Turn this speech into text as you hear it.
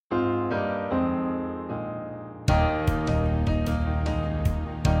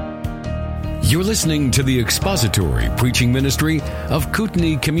You're listening to the expository preaching ministry of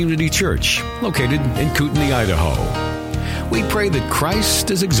Kootenai Community Church, located in Kootenai, Idaho. We pray that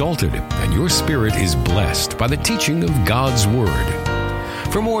Christ is exalted and your spirit is blessed by the teaching of God's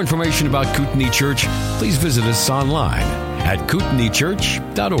Word. For more information about Kootenai Church, please visit us online at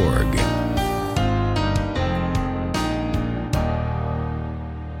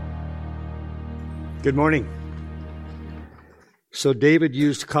kootenaichurch.org. Good morning. So David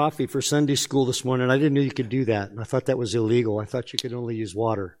used coffee for Sunday school this morning. I didn't know you could do that. I thought that was illegal. I thought you could only use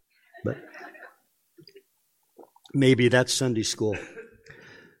water. But maybe that's Sunday school.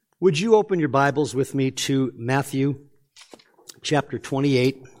 Would you open your Bibles with me to Matthew chapter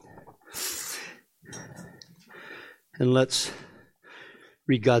 28? And let's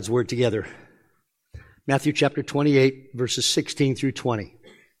read God's Word together. Matthew chapter 28, verses 16 through 20.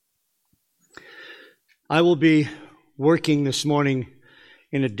 I will be working this morning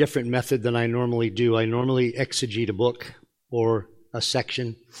in a different method than I normally do. I normally exegete a book or a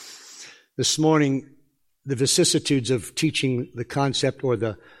section. This morning, the vicissitudes of teaching the concept or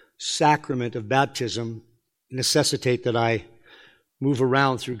the sacrament of baptism necessitate that I move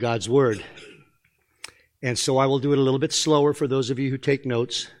around through God's Word. And so I will do it a little bit slower for those of you who take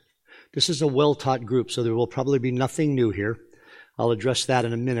notes. This is a well-taught group, so there will probably be nothing new here. I'll address that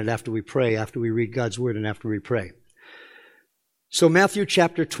in a minute after we pray, after we read God's Word and after we pray. So Matthew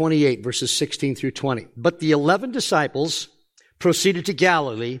chapter 28, verses 16 through 20. But the 11 disciples proceeded to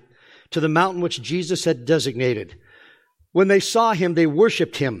Galilee, to the mountain which Jesus had designated. When they saw him, they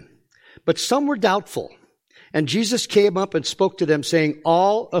worshipped him, but some were doubtful. And Jesus came up and spoke to them, saying,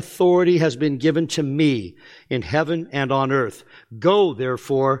 "All authority has been given to me in heaven and on earth. Go,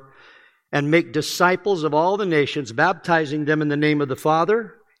 therefore, and make disciples of all the nations, baptizing them in the name of the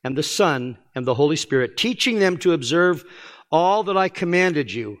Father and the Son and the Holy Spirit, teaching them to observe all that I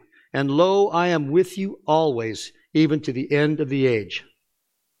commanded you. And lo, I am with you always, even to the end of the age."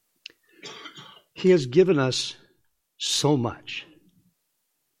 He has given us so much,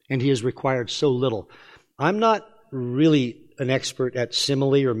 and he has required so little. I'm not really an expert at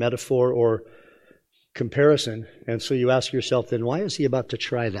simile or metaphor or comparison, and so you ask yourself, then why is he about to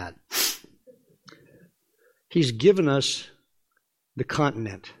try that? He's given us the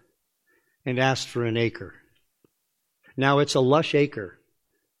continent and asked for an acre. Now, it's a lush acre,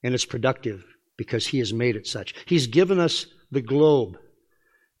 and it's productive because he has made it such. He's given us the globe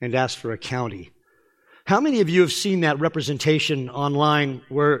and asked for a county. How many of you have seen that representation online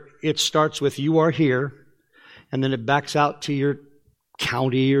where it starts with "you are here," and then it backs out to your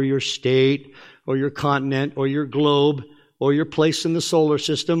county or your state or your continent or your globe or your place in the solar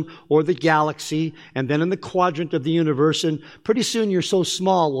system or the galaxy, and then in the quadrant of the universe, and pretty soon you're so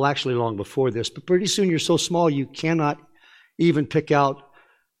small, well, actually long before this, but pretty soon you're so small you cannot even pick out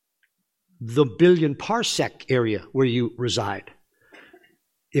the billion parsec area where you reside.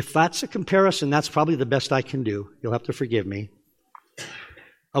 If that's a comparison, that's probably the best I can do. You'll have to forgive me.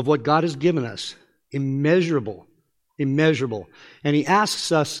 Of what God has given us, immeasurable. And he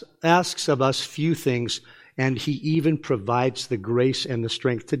asks of us few things, and he even provides the grace and the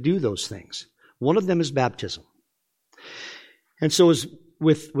strength to do those things. One of them is baptism. And so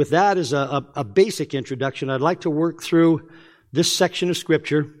with that as a basic introduction, I'd like to work through this section of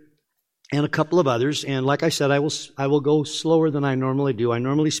Scripture and a couple of others. And like I said, I will go slower than I normally do. I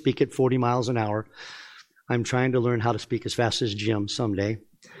normally speak at 40 miles an hour. I'm trying to learn how to speak as fast as Jim someday.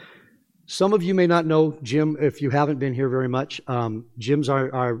 Some of you may not know Jim if you haven't been here very much. Jim's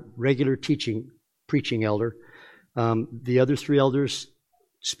our regular preaching elder. The other three elders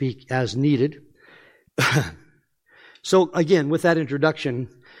speak as needed. So again, with that introduction,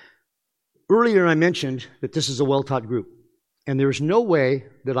 earlier I mentioned that this is a well-taught group. And there's no way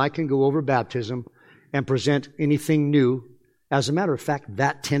that I can go over baptism and present anything new. As a matter of fact,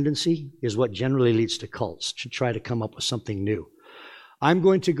 that tendency is what generally leads to cults, to try to come up with something new. I'm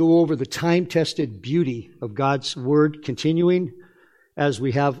going to go over the time-tested beauty of God's Word, continuing as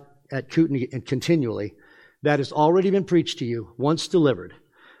we have at Kootenai and continually, that has already been preached to you, once delivered.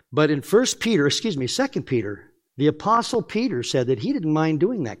 But in 2 Peter, the Apostle Peter said that he didn't mind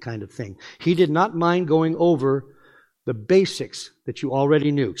doing that kind of thing. He did not mind going over the basics that you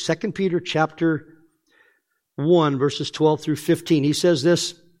already knew. 2 Peter chapter 1, verses 12 through 15. He says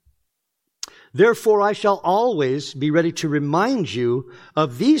this, "Therefore I shall always be ready to remind you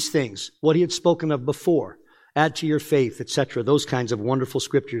of these things," what he had spoken of before. Add to your faith, etc. Those kinds of wonderful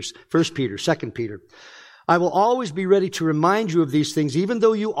scriptures. 1 Peter, 2 Peter. "I will always be ready to remind you of these things, even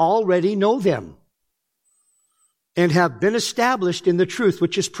though you already know them, and have been established in the truth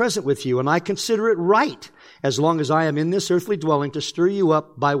which is present with you. And I consider it right, as long as I am in this earthly dwelling, to stir you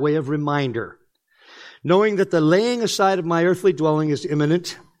up by way of reminder." knowing that the laying aside of my earthly dwelling is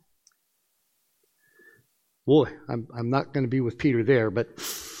imminent. Boy, I'm not going to be with Peter there, but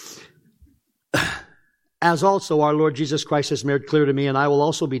as also our Lord Jesus Christ has made clear to me, and I will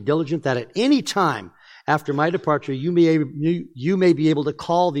also be diligent that at any time after my departure you may be able to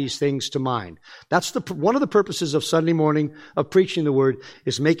call these things to mind. That's one of the purposes of Sunday morning of preaching the Word,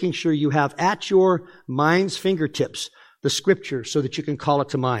 is making sure you have at your mind's fingertips the Scripture so that you can call it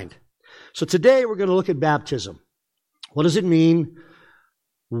to mind. So today we're going to look at baptism. What does it mean?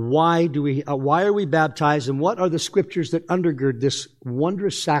 Why are we baptized, and what are the Scriptures that undergird this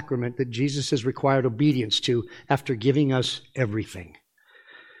wondrous sacrament that Jesus has required obedience to after giving us everything?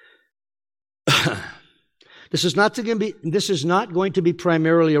 This is not going to be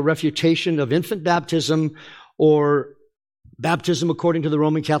primarily a refutation of infant baptism or baptism according to the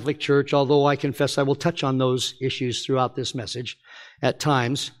Roman Catholic Church, although I confess I will touch on those issues throughout this message at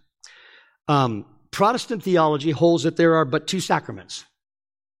times. Protestant theology holds that there are but two sacraments,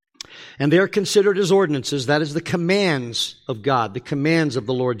 and they are considered as ordinances, that is, the commands of God, the commands of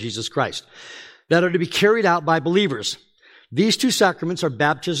the Lord Jesus Christ, that are to be carried out by believers. These two sacraments are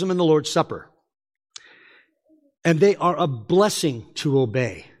baptism and the Lord's Supper. And they are a blessing to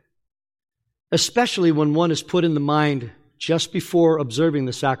obey, especially when one is put in the mind just before observing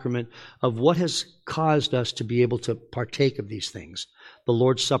the sacrament of what has caused us to be able to partake of these things: the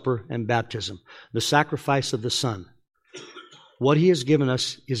Lord's Supper and baptism, the sacrifice of the Son. What He has given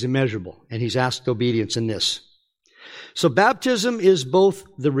us is immeasurable, and He's asked obedience in this. So baptism is both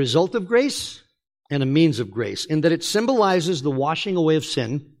the result of grace and a means of grace, in that it symbolizes the washing away of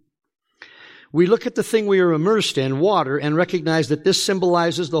sin. We look at the thing we are immersed in, water, and recognize that this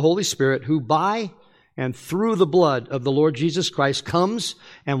symbolizes the Holy Spirit, who by and through the blood of the Lord Jesus Christ comes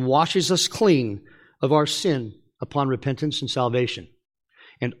and washes us clean of our sin upon repentance and salvation.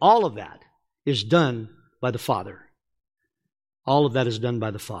 And all of that is done by the Father. All of that is done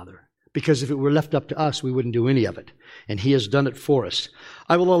by the Father. Because if it were left up to us, we wouldn't do any of it. And He has done it for us.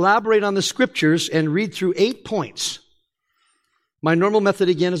 I will elaborate on the Scriptures and read through 8 points. My normal method,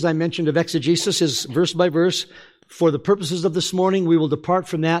 again, as I mentioned, of exegesis is verse by verse. For the purposes of this morning, we will depart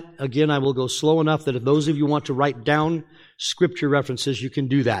from that. Again, I will go slow enough that if those of you want to write down Scripture references, you can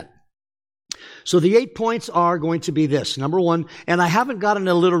do that. So the 8 points are going to be this. Number 1, and I haven't got an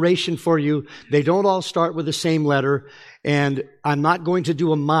alliteration for you. They don't all start with the same letter, and I'm not going to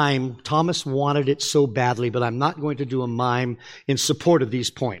do a mime. Thomas wanted it so badly, but I'm not going to do a mime in support of these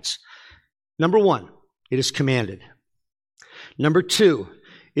points. Number 1, it is commanded. Number 2,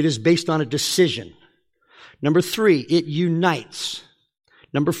 it is based on a decision. Number 3, it unites.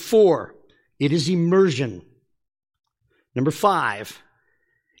 Number 4, it is immersion. Number 5,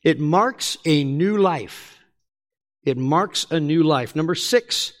 it marks a new life. It marks a new life. Number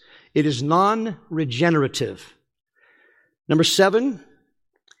 6, it is non-regenerative. Number 7,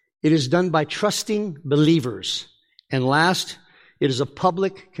 it is done by trusting believers. And last, it is a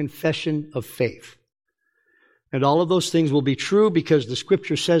public confession of faith. And all of those things will be true because the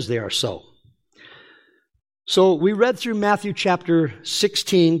Scripture says they are so. So we read through Matthew chapter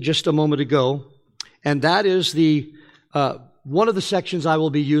 16 just a moment ago, and that is the one of the sections I will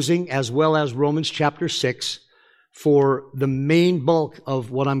be using, as well as Romans chapter 6, for the main bulk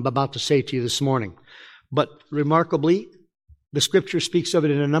of what I'm about to say to you this morning. But remarkably, the Scripture speaks of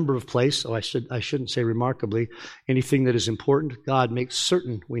it in a number of places. Oh, I shouldn't say remarkably. Anything that is important, God makes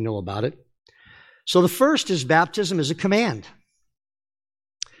certain we know about it. So the first is baptism is a command.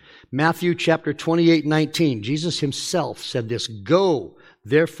 Matthew chapter 28:19, Jesus Himself said this: "Go,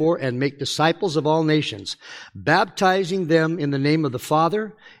 therefore, and make disciples of all nations, baptizing them in the name of the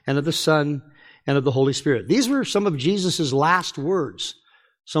Father and of the Son and of the Holy Spirit." These were some of Jesus' last words.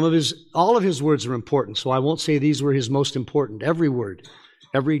 All of His words are important, so I won't say these were His most important. Every word,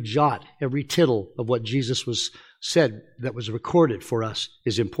 every jot, every tittle of what Jesus said that was recorded for us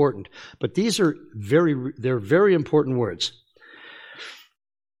is important. But these are they're very important words.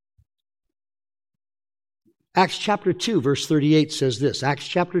 Acts chapter 2, verse 38 says this. Acts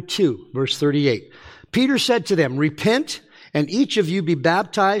chapter 2, verse 38. Peter said to them, "Repent, and each of you be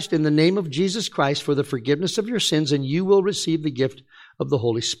baptized in the name of Jesus Christ for the forgiveness of your sins, and you will receive the gift of the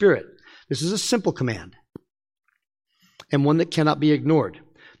Holy Spirit." This is a simple command, and one that cannot be ignored.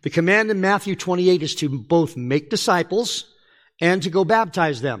 The command in Matthew 28 is to both make disciples and to go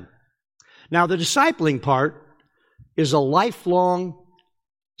baptize them. Now, the discipling part is a lifelong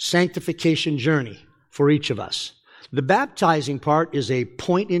sanctification journey for each of us. The baptizing part is a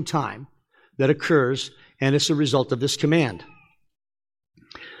point in time that occurs, and it's a result of this command.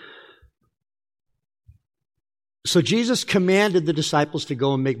 So Jesus commanded the disciples to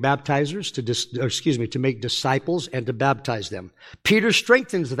go and make to make disciples and to baptize them. Peter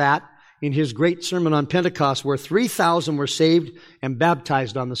strengthens that in his great sermon on Pentecost, where 3,000 were saved and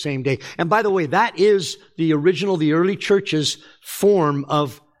baptized on the same day. And by the way, that is the early church's form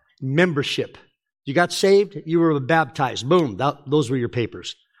of membership. You got saved, you were baptized. Boom, those were your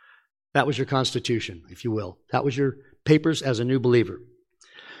papers. That was your constitution, if you will. That was your papers as a new believer.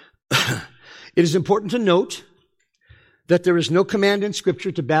 It is important to note that there is no command in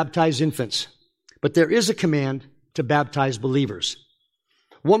Scripture to baptize infants, but there is a command to baptize believers.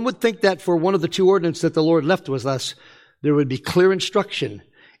 One would think that for one of the two ordinances that the Lord left with us, there would be clear instruction,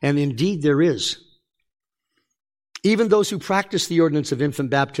 and indeed there is. Even those who practice the ordinance of infant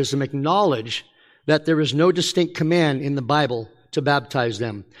baptism acknowledge that there is no distinct command in the Bible to baptize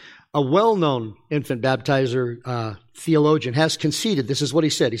them. A well-known infant baptizer theologian has conceded, this is what he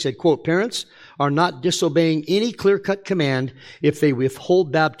said. He said, quote, "Parents are not disobeying any clear-cut command if they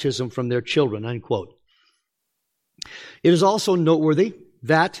withhold baptism from their children," unquote. It is also noteworthy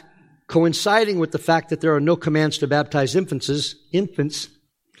that, coinciding with the fact that there are no commands to baptize infancies,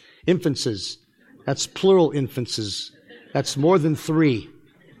 that's plural infancies. That's more than 3,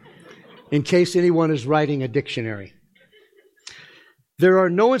 in case anyone is writing a dictionary. There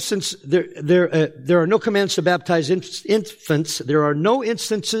are no commands to baptize infants. There are no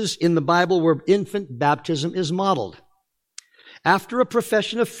instances in the Bible where infant baptism is modeled. After a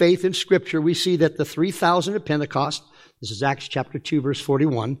profession of faith in Scripture, we see that the 3,000 at Pentecost, this is Acts chapter 2, verse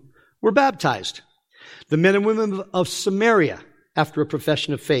 41, were baptized. The men and women of Samaria, after a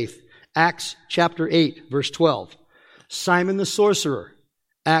profession of faith, Acts chapter 8, verse 12. Simon the sorcerer,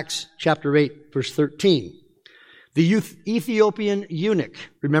 Acts chapter 8, verse 13. The Ethiopian eunuch,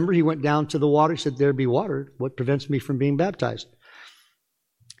 remember he went down to the water, said, "There be water. What prevents me from being baptized?"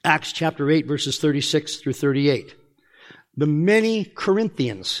 Acts chapter 8, verses 36 through 38. The many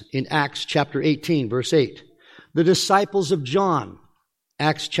Corinthians in Acts chapter 18, verse 8. The disciples of John,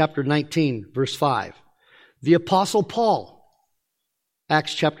 Acts chapter 19, verse 5. The apostle Paul,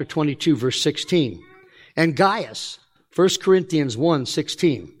 Acts chapter 22, verse 16. And Gaius, 1 Corinthians 1,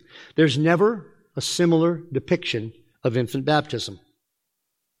 16. There's never a similar depiction of infant baptism.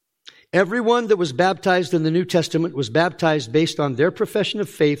 Everyone that was baptized in the New Testament was baptized based on their profession of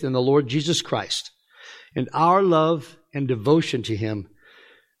faith in the Lord Jesus Christ. And our love and devotion to Him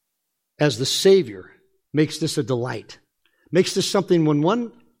as the Savior makes this a delight. Makes this something when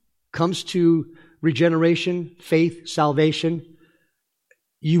one comes to regeneration, faith, salvation,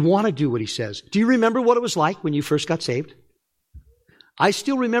 you want to do what He says. Do you remember what it was like when you first got saved? I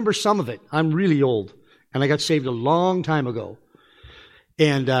still remember some of it. I'm really old, and I got saved a long time ago.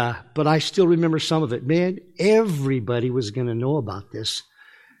 But I still remember some of it. Man, everybody was going to know about this,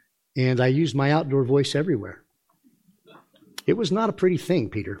 and I used my outdoor voice everywhere. It was not a pretty thing,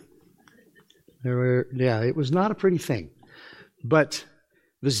 Peter. It was not a pretty thing. But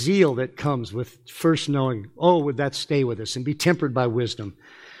the zeal that comes with first knowing, would that stay with us and be tempered by wisdom.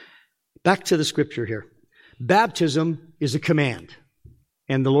 Back to the Scripture here. Baptism is a command.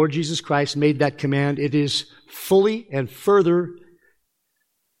 And the Lord Jesus Christ made that command. It is fully and further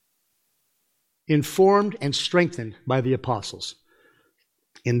informed and strengthened by the apostles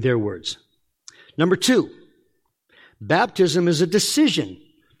in their words. Number 2, baptism is a decision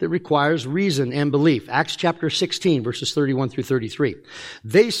that requires reason and belief. Acts chapter 16, verses 31 through 33.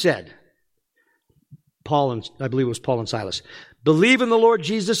 They said, I believe it was Paul and Silas, "Believe in the Lord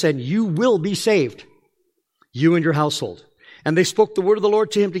Jesus and you will be saved, you and your household." And they spoke the word of the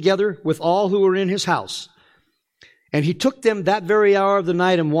Lord to him together with all who were in his house. And he took them that very hour of the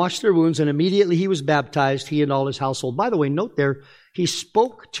night and washed their wounds, and immediately he was baptized, he and all his household. By the way, note there, he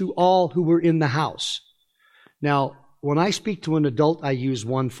spoke to all who were in the house. Now, when I speak to an adult, I use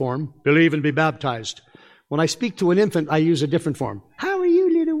one form, believe and be baptized. When I speak to an infant, I use a different form. How are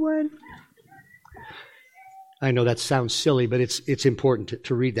you, little one? I know that sounds silly, but it's important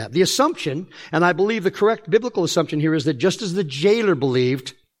to read that. The assumption, and I believe the correct biblical assumption here, is that just as the jailer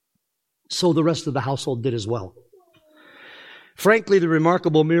believed, so the rest of the household did as well. Frankly, the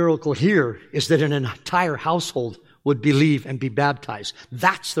remarkable miracle here is that an entire household would believe and be baptized.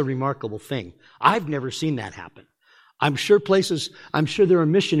 That's the remarkable thing. I've never seen that happen. I'm sure there are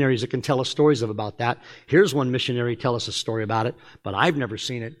missionaries that can tell us stories about that. Here's one missionary tell us a story about it, but I've never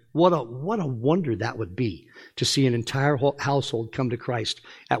seen it. What a wonder that would be to see an entire household come to Christ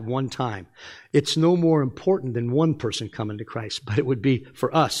at one time. It's no more important than one person coming to Christ, but it would be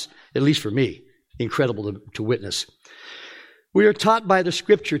for us, at least for me, incredible to witness. We are taught by the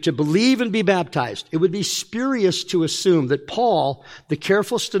Scripture to believe and be baptized. It would be spurious to assume that Paul, the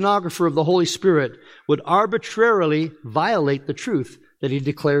careful stenographer of the Holy Spirit, would arbitrarily violate the truth that he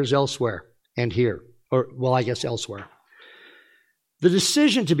declares elsewhere and here, elsewhere. The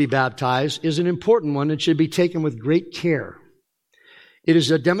decision to be baptized is an important one and should be taken with great care. It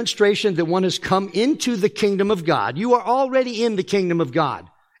is a demonstration that one has come into the kingdom of God. You are already in the kingdom of God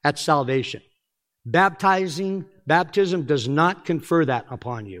at salvation. Baptism does not confer that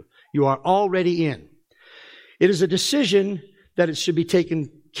upon you. You are already in. It is a decision that it should be taken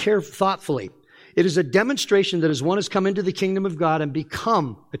thoughtfully. It is a demonstration that as one has come into the kingdom of God and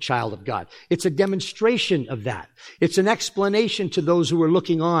become a child of God. It's a demonstration of that. It's an explanation to those who are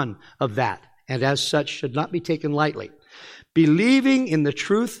looking on of that, and as such should not be taken lightly. Believing in the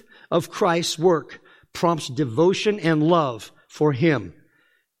truth of Christ's work prompts devotion and love for Him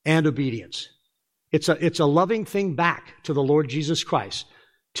and obedience. It's a loving thing back to the Lord Jesus Christ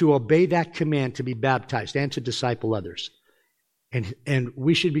to obey that command to be baptized and to disciple others. And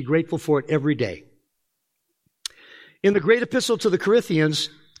we should be grateful for it every day. In the great epistle to the Corinthians,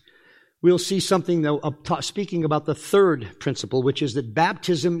 we'll see something speaking about the third principle, which is that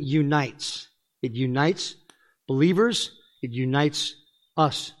baptism unites. It unites believers. It unites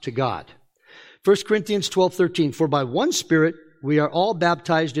us to God. 1 Corinthians 12:13, for by one Spirit we are all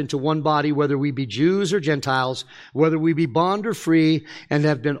baptized into one body, whether we be Jews or Gentiles, whether we be bond or free, and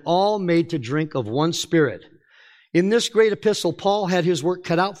have been all made to drink of one Spirit. In this great epistle, Paul had his work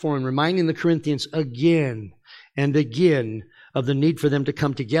cut out for him, reminding the Corinthians again and again of the need for them to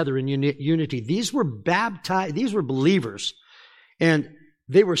come together in unity. These were believers, and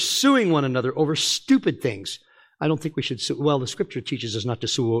they were suing one another over stupid things. I don't think we should sue. Well, the Scripture teaches us not to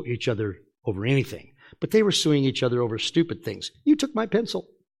sue each other over anything. But they were suing each other over stupid things. You took my pencil.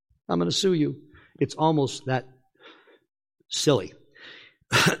 I'm going to sue you. It's almost that silly.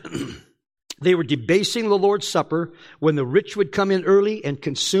 They were debasing the Lord's Supper when the rich would come in early and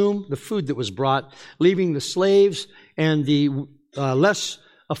consume the food that was brought, leaving the slaves and the less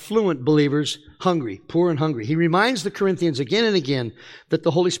affluent believers hungry, poor and hungry. He reminds the Corinthians again and again that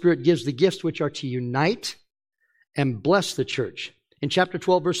the Holy Spirit gives the gifts which are to unite and bless the church. In chapter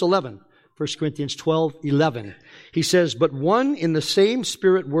 12, verse 11, 1 Corinthians 12:11, he says, but one and the same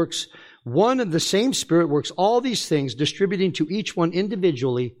Spirit works all these things, distributing to each one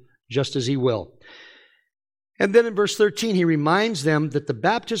individually, just as He will. And then in verse 13, he reminds them that the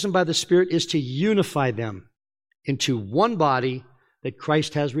baptism by the Spirit is to unify them into one body that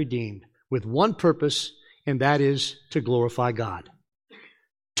Christ has redeemed, with one purpose, and that is to glorify God,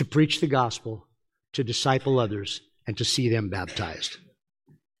 to preach the gospel, to disciple others, and to see them baptized.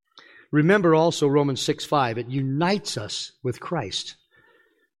 Remember also Romans 6:5. It unites us with Christ.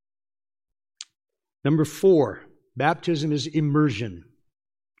 Number 4, baptism is immersion.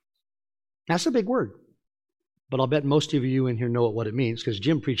 That's a big word, but I'll bet most of you in here know what it means because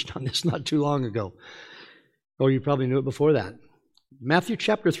Jim preached on this not too long ago. Or you probably knew it before that. Matthew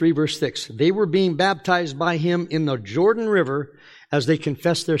chapter 3, verse 6. They were being baptized by Him in the Jordan River as they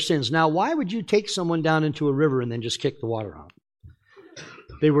confessed their sins. Now, why would you take someone down into a river and then just kick the water out?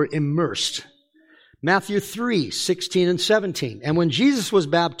 They were immersed. Matthew 3:16 and 17. And when Jesus was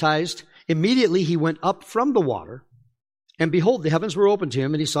baptized, immediately He went up from the water, and behold, the heavens were opened to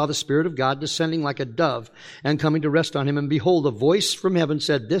Him, and He saw the Spirit of God descending like a dove and coming to rest on Him. And behold, a voice from heaven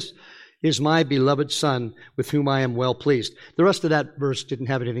said, this is my beloved Son, with whom I am well pleased. The rest of that verse didn't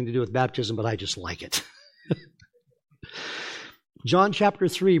have anything to do with baptism, but I just like it. John chapter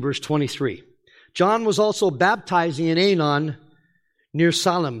 3, verse 23. John was also baptizing in Aenon near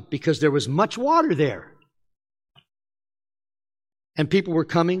Salem because there was much water there. And people were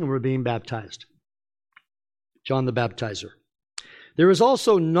coming and were being baptized. John the Baptizer. There is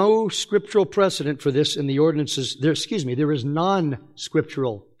also no scriptural precedent for this in the ordinances. There is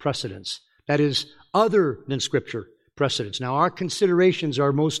non-scriptural precedence. That is, other than Scripture precedence. Now, our considerations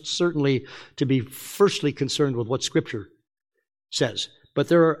are most certainly to be firstly concerned with what Scripture says. But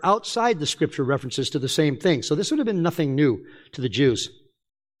there are outside the Scripture references to the same thing. So this would have been nothing new to the Jews.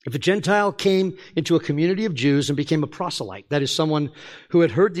 If a Gentile came into a community of Jews and became a proselyte, that is someone who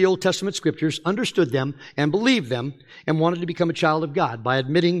had heard the Old Testament Scriptures, understood them, and believed them, and wanted to become a child of God by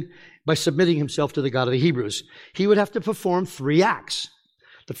submitting himself to the God of the Hebrews, he would have to perform 3 acts.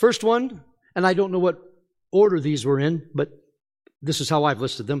 The first one, and I don't know what order these were in, but this is how I've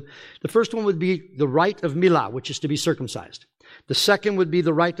listed them. The first one would be the rite of Milah, which is to be circumcised. The second would be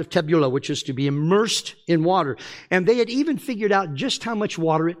the rite of Tebula, which is to be immersed in water. And they had even figured out just how much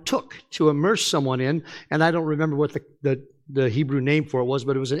water it took to immerse someone in. And I don't remember what the the Hebrew name for it was,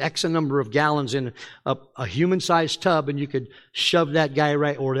 but it was an X number of gallons in a human-sized tub, and you could shove that guy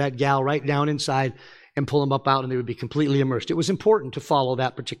or that gal right down inside and pull them up out, and they would be completely immersed. It was important to follow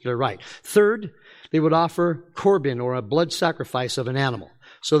that particular rite. Third, they would offer korban, or a blood sacrifice of an animal.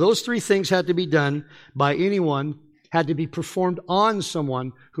 So those three things had to be done by anyone, had to be performed on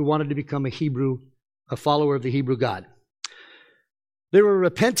someone who wanted to become a follower of the Hebrew God. They were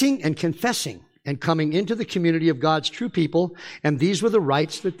repenting and confessing and coming into the community of God's true people, and these were the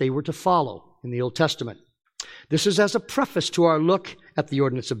rites that they were to follow in the Old Testament. This is as a preface to our look at the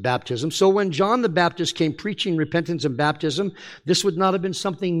ordinance of baptism. So when John the Baptist came preaching repentance and baptism, this would not have been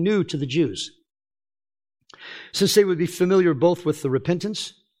something new to the Jews, since they would be familiar both with the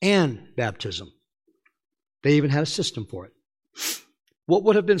repentance and baptism. They even had a system for it. What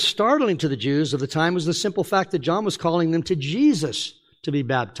would have been startling to the Jews of the time was the simple fact that John was calling them to Jesus to be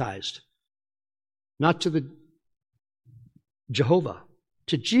baptized. Not to the Jehovah,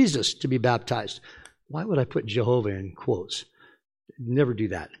 to Jesus to be baptized. Why would I put Jehovah in quotes? Never do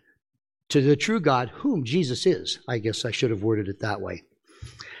that. To the true God, whom Jesus is. I guess I should have worded it that way.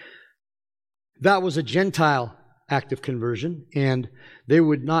 That was a Gentile act of conversion, and they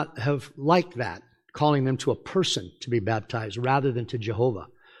would not have liked that, calling them to a person to be baptized rather than to Jehovah.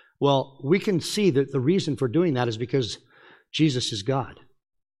 Well, we can see that the reason for doing that is because Jesus is God,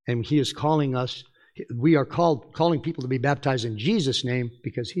 and He is calling us. We are calling people to be baptized in Jesus' name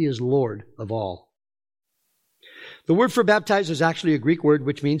because He is Lord of all. The word for baptize is actually a Greek word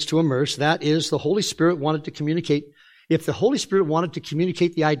which means to immerse. That is, the Holy Spirit wanted to communicate. If the Holy Spirit wanted to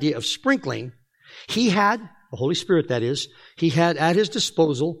communicate the idea of sprinkling, the Holy Spirit that is, He had at His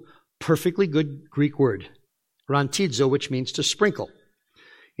disposal perfectly good Greek word, rantizo, which means to sprinkle.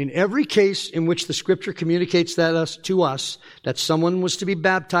 In every case in which the Scripture communicates to us that someone was to be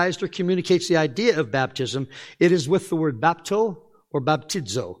baptized or communicates the idea of baptism, it is with the word bapto or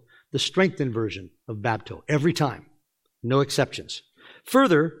baptizo, the strengthened version of bapto, every time. No exceptions.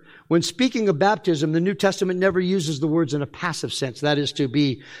 Further, when speaking of baptism, the New Testament never uses the words in a passive sense. That is to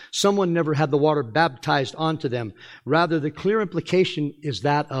be, someone never had the water baptized onto them. Rather, the clear implication is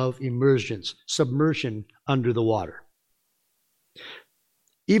that of immersions, submersion under the water.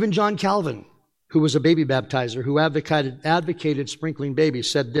 Even John Calvin, who was a baby baptizer, who advocated sprinkling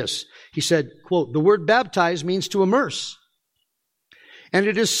babies, said this. He said, quote, "The word baptize means to immerse. And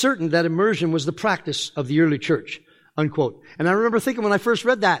it is certain that immersion was the practice of the early church," unquote. And I remember thinking when I first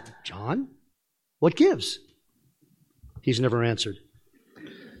read that, John, what gives? He's never answered.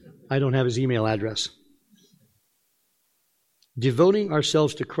 I don't have his email address. Devoting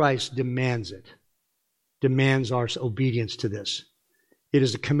ourselves to Christ demands it. Demands our obedience to this. It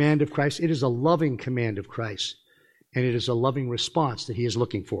is a command of Christ. It is a loving command of Christ. And it is a loving response that He is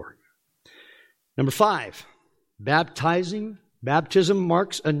looking for. Number 5, baptism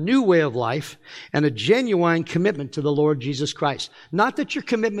marks a new way of life and a genuine commitment to the Lord Jesus Christ. Not that your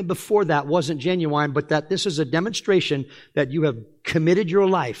commitment before that wasn't genuine, but that this is a demonstration that you have committed your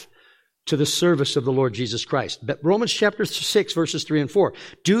life to the service of the Lord Jesus Christ. But Romans chapter 6, verses 3 and 4.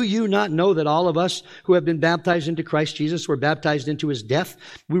 "Do you not know that all of us who have been baptized into Christ Jesus were baptized into His death?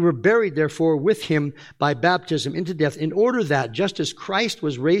 We were buried, therefore, with Him by baptism into death, in order that, just as Christ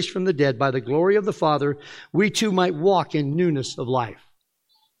was raised from the dead by the glory of the Father, we too might walk in newness of life."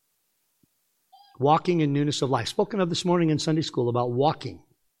 Walking in newness of life. Spoken of this morning in Sunday school about walking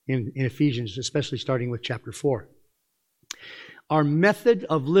in Ephesians, especially starting with chapter 4. Our method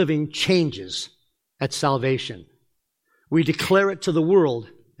of living changes at salvation. We declare it to the world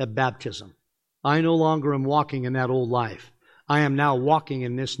at baptism. I no longer am walking in that old life. I am now walking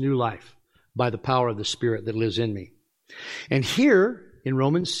in this new life by the power of the Spirit that lives in me. And here in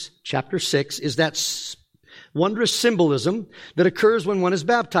Romans chapter 6 is that wondrous symbolism that occurs when one is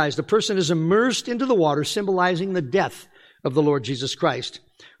baptized. The person is immersed into the water, symbolizing the death of the Lord Jesus Christ,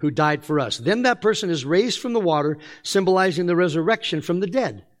 who died for us. Then that person is raised from the water, symbolizing the resurrection from the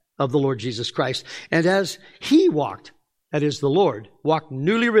dead of the Lord Jesus Christ. And as He walked, that is the Lord, walked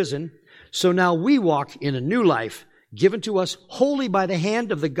newly risen, so now we walk in a new life given to us wholly by the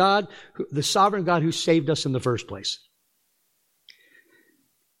hand of the God, the sovereign God who saved us in the first place.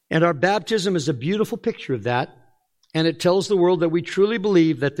 And our baptism is a beautiful picture of that, and it tells the world that we truly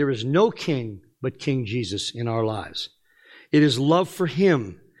believe that there is no king but King Jesus in our lives. It is love for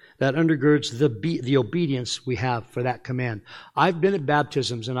Him that undergirds the obedience we have for that command. I've been at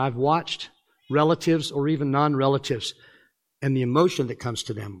baptisms and I've watched relatives or even non-relatives and the emotion that comes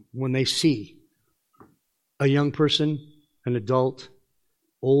to them when they see a young person, an adult,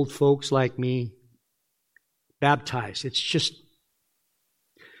 old folks like me, baptized. It's just,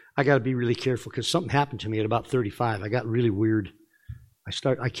 I got to be really careful because something happened to me at about 35. I got really weird.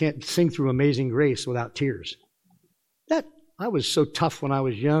 I can't sing through Amazing Grace without tears. I was so tough when I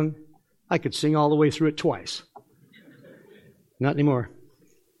was young, I could sing all the way through it twice. Not anymore.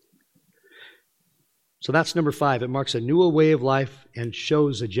 So that's number 5. It marks a new way of life and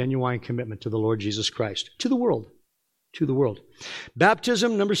shows a genuine commitment to the Lord Jesus Christ, to the world. To the world.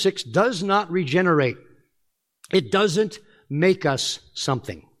 Baptism, number 6, does not regenerate. It doesn't make us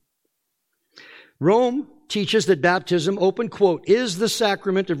something. Rome teaches that baptism, open quote, is the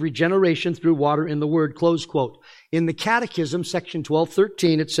sacrament of regeneration through water in the Word, close quote. In the Catechism, section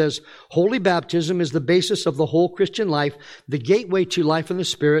 1213, it says, Holy baptism is the basis of the whole Christian life, the gateway to life in the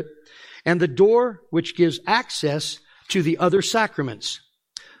Spirit, and the door which gives access to the other sacraments.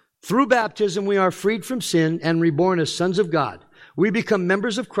 Through baptism, we are freed from sin and reborn as sons of God. We become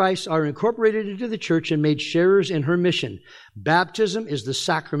members of Christ, are incorporated into the church, and made sharers in her mission. Baptism is the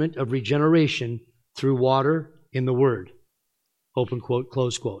sacrament of regeneration through water in the Word. Open quote,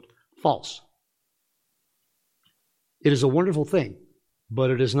 close quote. False. It is a wonderful thing, but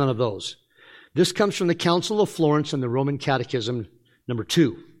it is none of those. This comes from the Council of Florence and the Roman Catechism, number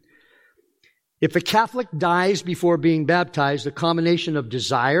 2. If a Catholic dies before being baptized, a combination of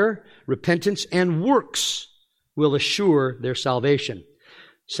desire, repentance, and works will assure their salvation.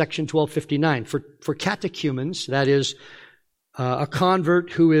 Section 1259. For catechumens, that is, a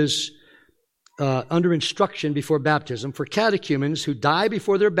convert who is under instruction before baptism, for catechumens who die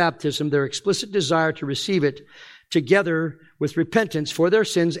before their baptism, their explicit desire to receive it together with repentance for their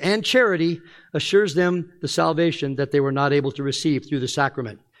sins and charity assures them the salvation that they were not able to receive through the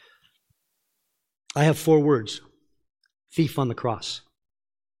sacrament. I have 4 words. Thief on the cross.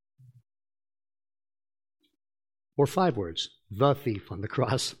 Or 5 words. The thief on the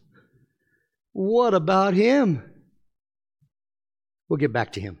cross. What about him? We'll get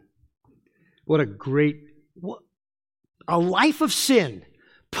back to him. What a life of sin,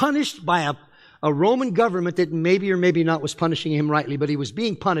 punished by a Roman government that maybe or maybe not was punishing him rightly, but he was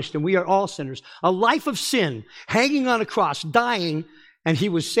being punished, and we are all sinners. A life of sin, hanging on a cross, dying, and he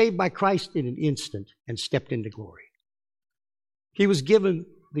was saved by Christ in an instant and stepped into glory. He was given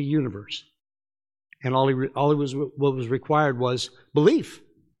the universe, and what was required was belief.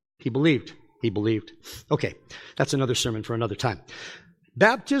 He believed. Okay, that's another sermon for another time.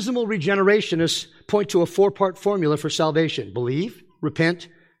 Baptismal regenerationists point to a 4-part formula for salvation. Believe, repent,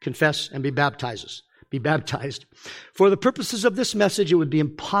 confess, and be baptized. For the purposes of this message, it would be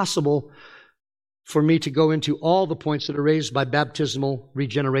impossible for me to go into all the points that are raised by baptismal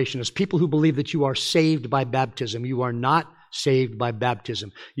regenerationists. People who believe that you are saved by baptism. You are not saved by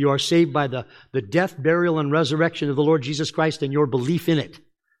baptism. You are saved by the death, burial, and resurrection of the Lord Jesus Christ and your belief in it.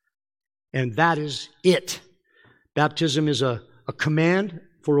 And that is it. Baptism is a command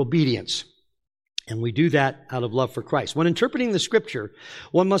for obedience. And we do that out of love for Christ. When interpreting the Scripture,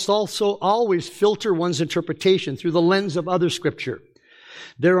 one must also always filter one's interpretation through the lens of other Scripture.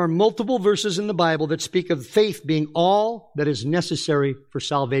 There are multiple verses in the Bible that speak of faith being all that is necessary for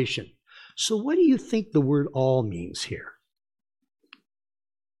salvation. So what do you think the word all means here?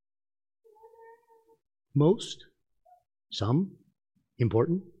 Most? Some?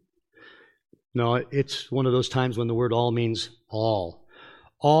 Important? No, it's one of those times when the word all means all.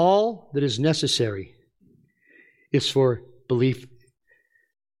 All that is necessary is for belief,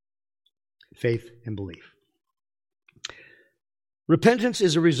 faith, and belief. Repentance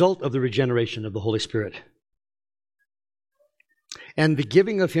is a result of the regeneration of the Holy Spirit. And by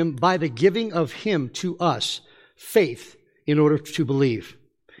the giving of Him to us, faith in order to believe.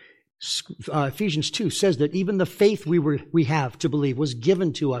 Ephesians 2 says that even the faith we have to believe was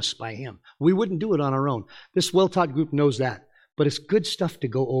given to us by Him. We wouldn't do it on our own. This well-taught group knows that. But it's good stuff to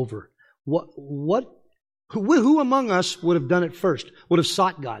go over. Who among us would have done it first? Would have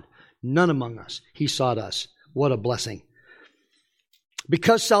sought God? None among us. He sought us. What a blessing.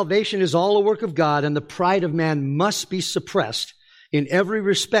 Because salvation is all a work of God and the pride of man must be suppressed in every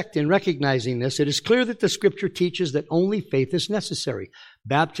respect in recognizing this, it is clear that the Scripture teaches that only faith is necessary.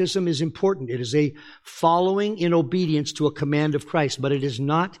 Baptism is important. It is a following in obedience to a command of Christ, but it is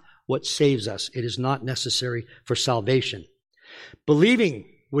not what saves us. It is not necessary for salvation. Believing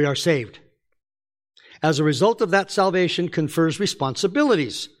we are saved. As a result of that, salvation confers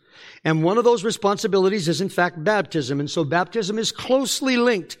responsibilities. And one of those responsibilities is, in fact, baptism. And so baptism is closely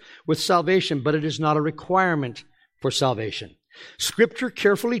linked with salvation, but it is not a requirement for salvation. Scripture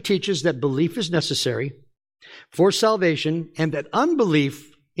carefully teaches that belief is necessary for salvation and that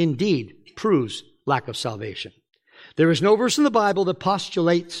unbelief indeed proves lack of salvation. There is no verse in the Bible that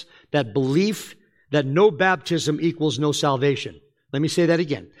postulates that belief, that no baptism equals no salvation. Let me say that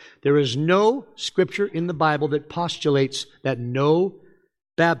again. There is no scripture in the Bible that postulates that no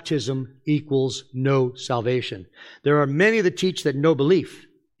baptism equals no salvation. There are many that teach that no belief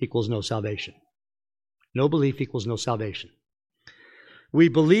equals no salvation. No belief equals no salvation. We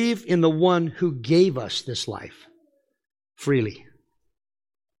believe in the one who gave us this life freely.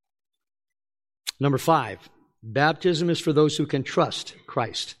 Number 5, baptism is for those who can trust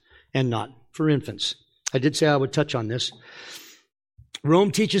Christ and not for infants. I did say I would touch on this.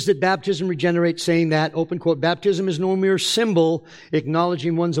 Rome teaches that baptism regenerates, saying that, open quote, baptism is no mere symbol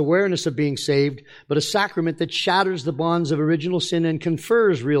acknowledging one's awareness of being saved, but a sacrament that shatters the bonds of original sin and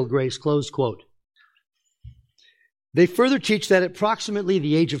confers real grace, close quote. They further teach that at approximately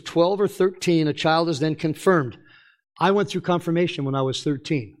the age of 12 or 13, a child is then confirmed. I went through confirmation when I was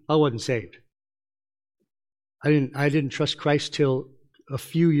 13. I wasn't saved. I didn't trust Christ till a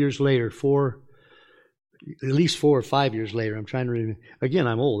few years later, at least 4 or 5 years later. I'm trying to remember. Again,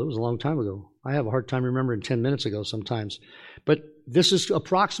 I'm old. It was a long time ago. I have a hard time remembering 10 minutes ago sometimes. But this is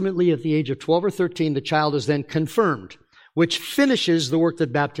approximately at the age of 12 or 13, the child is then confirmed, which finishes the work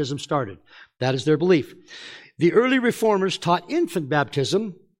that baptism started. That is their belief. The early reformers taught infant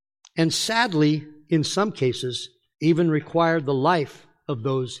baptism, and sadly, in some cases, even required the life of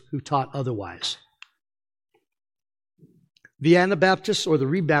those who taught otherwise. The Anabaptists or the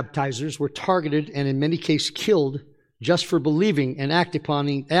rebaptizers were targeted and in many cases killed just for believing and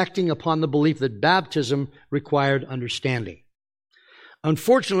acting upon the belief that baptism required understanding.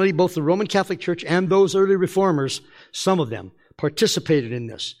 Unfortunately, both the Roman Catholic Church and those early reformers, some of them, participated in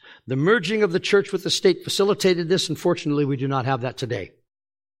this. The merging of the church with the state facilitated this. Unfortunately, we do not have that today.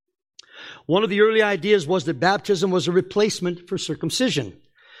 One of the early ideas was that baptism was a replacement for circumcision.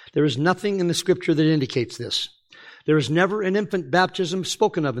 There is nothing in the Scripture that indicates this. There is never an infant baptism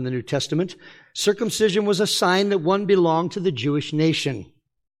spoken of in the New Testament. Circumcision was a sign that one belonged to the Jewish nation.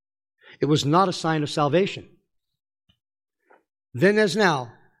 It was not a sign of salvation. Then as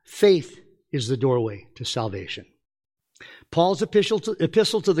now, faith is the doorway to salvation. Paul's epistle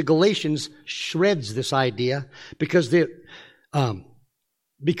to the Galatians shreds this idea because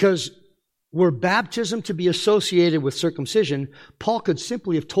were baptism to be associated with circumcision, Paul could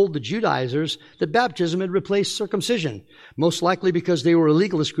simply have told the Judaizers that baptism had replaced circumcision. Most likely because they were a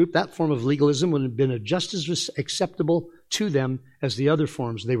legalist group, that form of legalism would have been just as acceptable to them as the other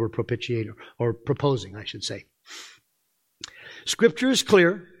forms they were propitiating or proposing, I should say. Scripture is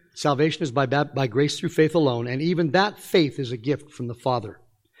clear. Salvation is by grace through faith alone, and even that faith is a gift from the Father.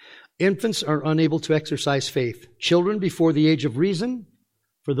 Infants are unable to exercise faith. Children before the age of reason,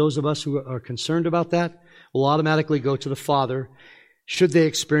 for those of us who are concerned about that, will automatically go to the Father should they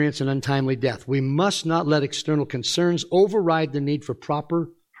experience an untimely death. We must not let external concerns override the need for proper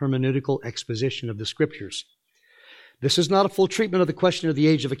hermeneutical exposition of the Scriptures. This is not a full treatment of the question of the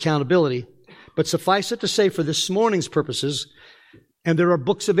age of accountability, but suffice it to say for this morning's purposes, and there are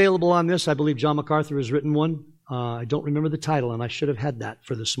books available on this. I believe John MacArthur has written one. I don't remember the title, and I should have had that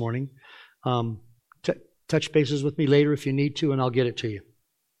for this morning. Touch bases with me later if you need to, and I'll get it to you.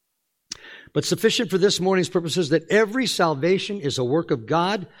 But sufficient for this morning's purposes that every salvation is a work of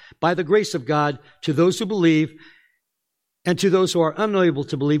God, by the grace of God, to those who believe, and to those who are unable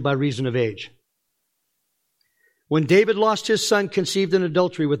to believe by reason of age. When David lost his son conceived in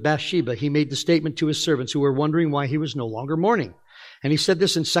adultery with Bathsheba, he made the statement to his servants who were wondering why he was no longer mourning. And he said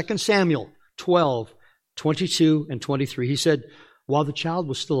this in 2 Samuel 12, 22 and 23. He said, while the child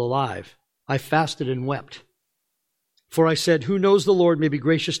was still alive, I fasted and wept. For I said, who knows the Lord may be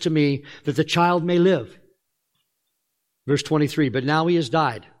gracious to me, that the child may live. Verse 23, but now he has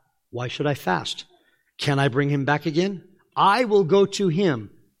died. Why should I fast? Can I bring him back again? I will go to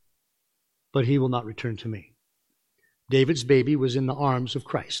him, but he will not return to me. David's baby was in the arms of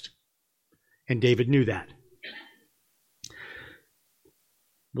Christ, and David knew that.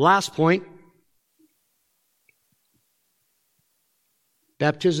 The last point,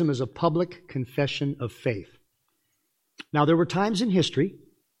 baptism is a public confession of faith. Now, there were times in history,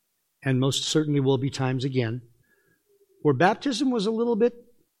 and most certainly will be times again, where baptism was a little bit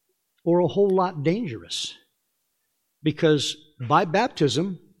or a whole lot dangerous. Because by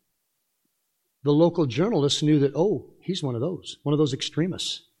baptism, the local journalists knew that, oh, he's one of those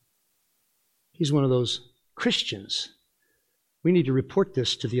extremists. He's one of those Christians. We need to report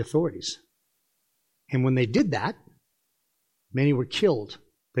this to the authorities. And when they did that, many were killed.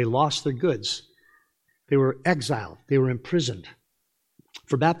 They lost their goods. They were exiled. They were imprisoned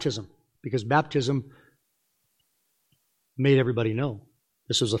for baptism, because baptism made everybody know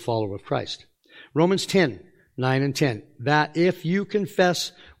this was a follower of Christ. Romans 10, 9 and 10. That if you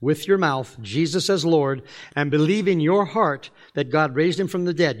confess with your mouth Jesus as Lord and believe in your heart that God raised him from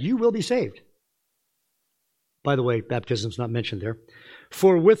the dead, you will be saved. By the way, baptism's not mentioned there.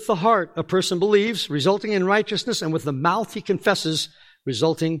 For with the heart a person believes, resulting in righteousness, and with the mouth he confesses,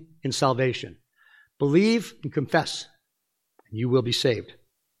 resulting in salvation. Believe and confess, and you will be saved.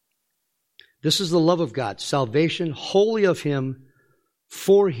 This is the love of God, salvation wholly of him,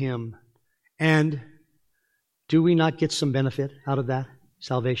 for him, and do we not get some benefit out of that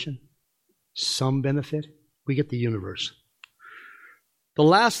salvation? Some benefit? We get the universe. The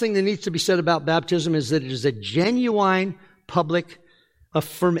last thing that needs to be said about baptism is that it is a genuine public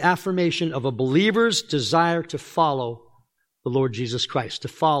affirmation of a believer's desire to follow the Lord Jesus Christ, to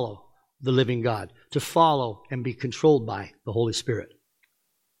follow the living God, to follow and be controlled by the Holy Spirit.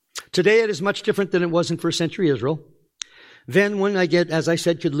 Today it is much different than it was in first century Israel. Then when as I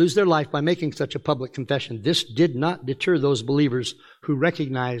said, could lose their life by making such a public confession, this did not deter those believers who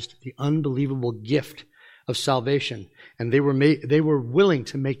recognized the unbelievable gift of salvation, and they were willing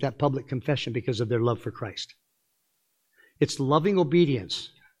to make that public confession because of their love for Christ. It's loving obedience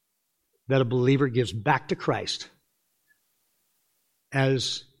that a believer gives back to Christ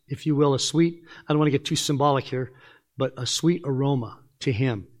as, if you will, a sweet, I don't want to get too symbolic here, but a sweet aroma to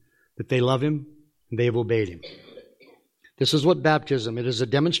him, that they love him and they have obeyed him. This is what baptism, it is a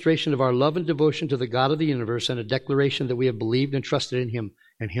demonstration of our love and devotion to the God of the universe and a declaration that we have believed and trusted in him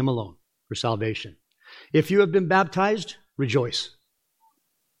and him alone for salvation. If you have been baptized, rejoice.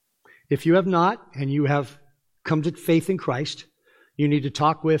 If you have not, and you have come to faith in Christ, you need to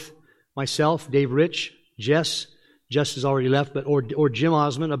talk with myself, Dave Rich, Jess has already left, or Jim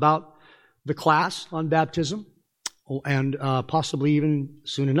Osmond about the class on baptism, and possibly even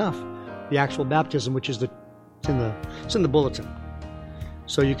soon enough, the actual baptism, which is it's in the bulletin.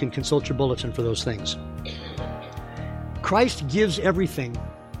 So you can consult your bulletin for those things. Christ gives everything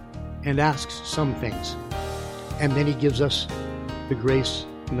and asks some things. And then he gives us the grace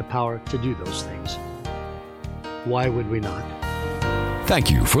and the power to do those things. Why would we not? Thank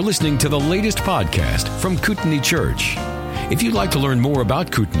you for listening to the latest podcast from Kootenai Church. If you'd like to learn more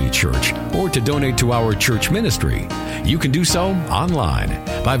about Kootenai Church or to donate to our church ministry, you can do so online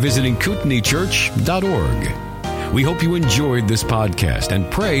by visiting kootenaichurch.org. We hope you enjoyed this podcast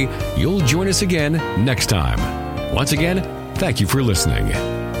and pray you'll join us again next time. Once again, thank you for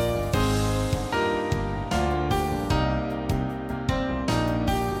listening.